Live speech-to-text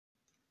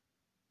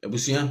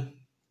Abusua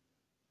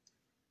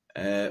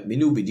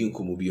meni obedi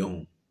nkomo bi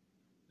ho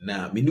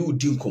na meni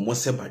udi nkomo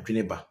se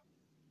badwene ba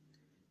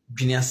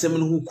dwene asem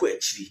no ho ko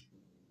akiri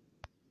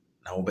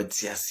na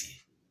wobeti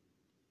ase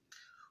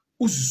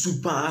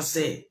ususu pa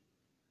se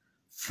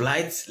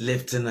Flight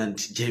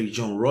Lieutenant Jerry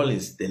John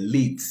Rawlings the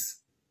late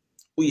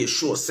we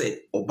sure say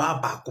oba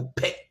ba ko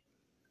pe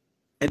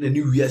ena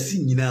ni wiase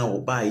nyina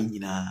oba yi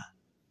nyina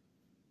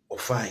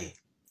ofai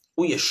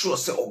we sure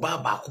say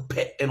oba ba ko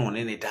pe ena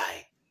one ne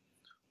dai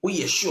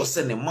we sure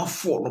say ne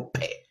mafo no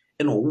pe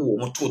ena wo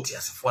mo toti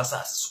asefo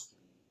asase so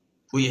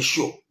we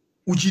sure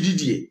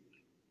ugididie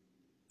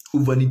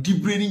uvani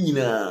dibre ni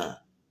nyina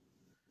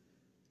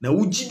na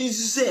ugidi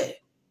se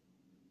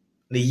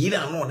ne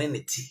yira no ne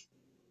neti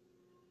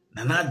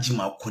na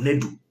najima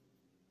konedu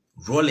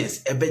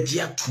Rawlings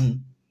ebeji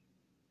atum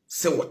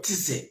se wote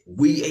se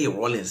we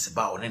Rawlings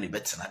ba one ne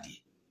betena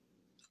de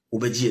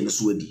obeji ene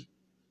so adi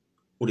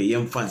o de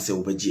yemfa nse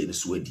obeji ene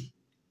so adi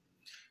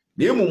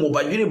na emu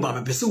badwene ba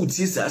mepese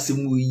utie se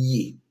asem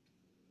yie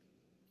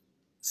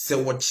se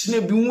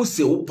wochine bi hu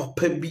se wo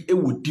papa bi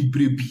ewo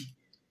dibre bi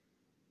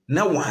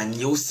na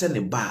wanye wo se ne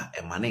ba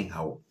emane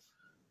hawo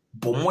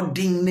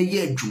bomodin ne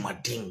ye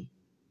adwumaden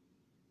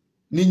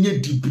ne nye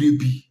dibre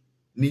bi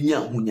ne nya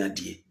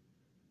hunyade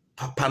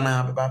papa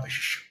na beba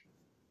behwehwe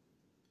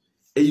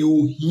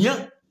eyo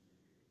hia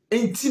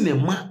enti ne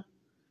ma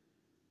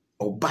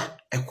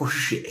oba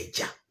ekohwehwe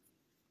eja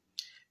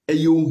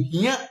eyo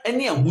hia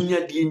ene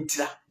ahunyade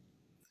ntira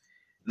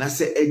na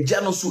se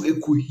eja no so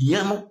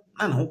ekohia no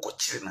na ho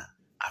kokyere na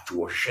afi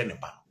wo hwe ne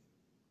ba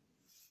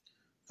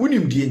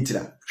unim die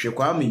ntira hwe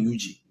kwa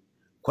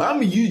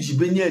me yuji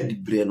benya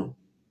dibre no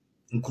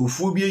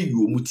nkrofo bi ayi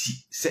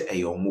omuti se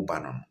eyo mo ba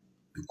no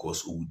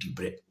because o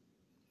dibre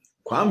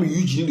kwa me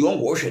yuji ni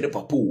ongo hwe ne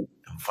papa o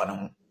mfa na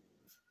ho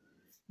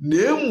na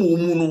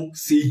emu no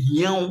se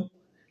hia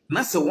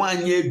na se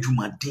wanye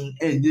adwumaden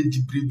enye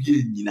dibre bi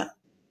enyina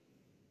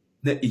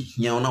na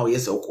ehia na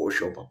oyese okọ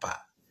hwe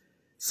papa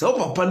so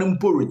papa no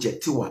mpo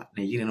reject wa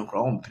na yire no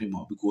kra on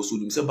prima because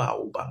onim se ba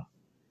wo ba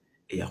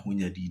e ya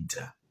hunya di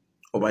nta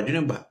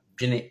obadwene ba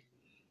dwene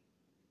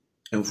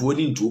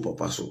emfoni ntu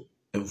papa so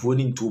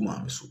emfoni ntu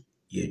maame so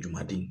ye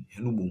adwumaden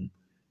enu mum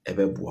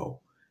ebeboa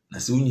wo na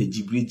se unya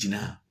dibre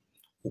gina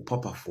wo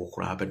papa fo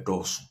kra be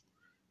doso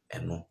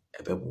eno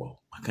ebeboa wo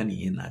maka ne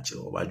ye na akire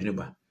obadwene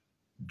ba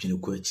dwene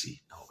ko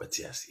akiri na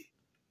obeti ase